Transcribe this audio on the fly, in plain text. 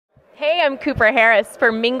Hey, I'm Cooper Harris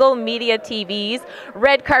for Mingle Media TV's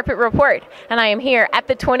Red Carpet Report, and I am here at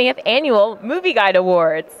the 20th Annual Movieguide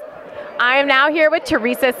Awards. I am now here with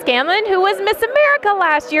Teresa Scanlan, who was Miss America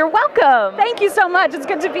last year. Welcome. Thank you so much. It's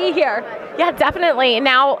good to be here. Yeah, definitely.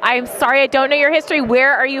 Now, I'm sorry I don't know your history.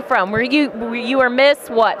 Where are you from? You were Miss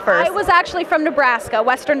what first? I was actually from Nebraska,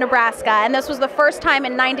 Western Nebraska, and this was the first time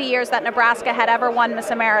in 90 years that Nebraska had ever won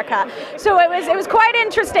Miss America. So it was quite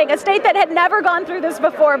interesting, a state that had never gone through this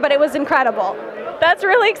before, but it was incredible. That's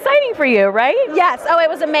really exciting for you, right? Yes. Oh, it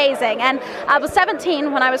was amazing. And I was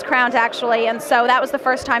 17 when I was crowned, actually, and so that was the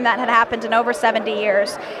first time that had happened in over 70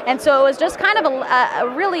 years. And so it was just kind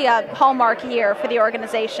of really a hallmark year for the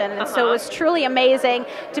organization. And so it was truly amazing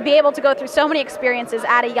to be able to go through so many experiences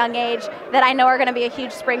at a young age that I know are going to be a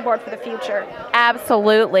huge springboard for the future.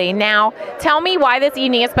 Absolutely. Now, tell me why this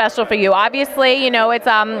evening is special for you. Obviously,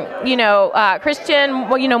 it's Christian,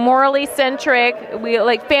 morally centric. We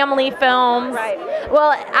like family films. Right.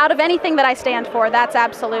 Well, out of anything that I stand for, that's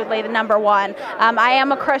absolutely the number one. I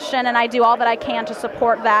am a Christian, and I do all that I can to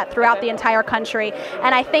support that throughout the entire country.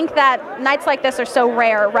 And I think that nights like this are so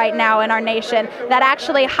rare right now in our nation that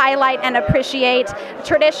actually highlight and appreciate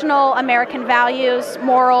traditional American values,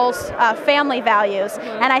 morals, family values.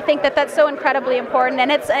 And I think that that's so incredibly important.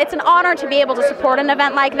 And it's an honor to be able to support an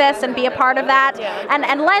event like this and be a part of that,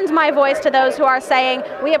 and lend my voice to those who are saying,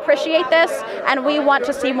 we appreciate this and we want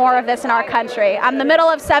to see more of this in our country. I'm the middle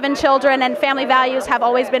of 7 children, and family values have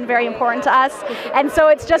always been very important to us. And so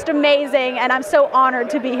it's just amazing, and I'm so honored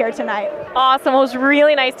to be here tonight. Awesome. Well, it was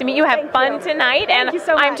really nice to meet you. Have fun tonight. Thank you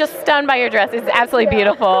so much. I'm just stunned by your dress. It's absolutely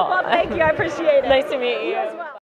beautiful. Well, thank you. I appreciate it. Nice to meet you.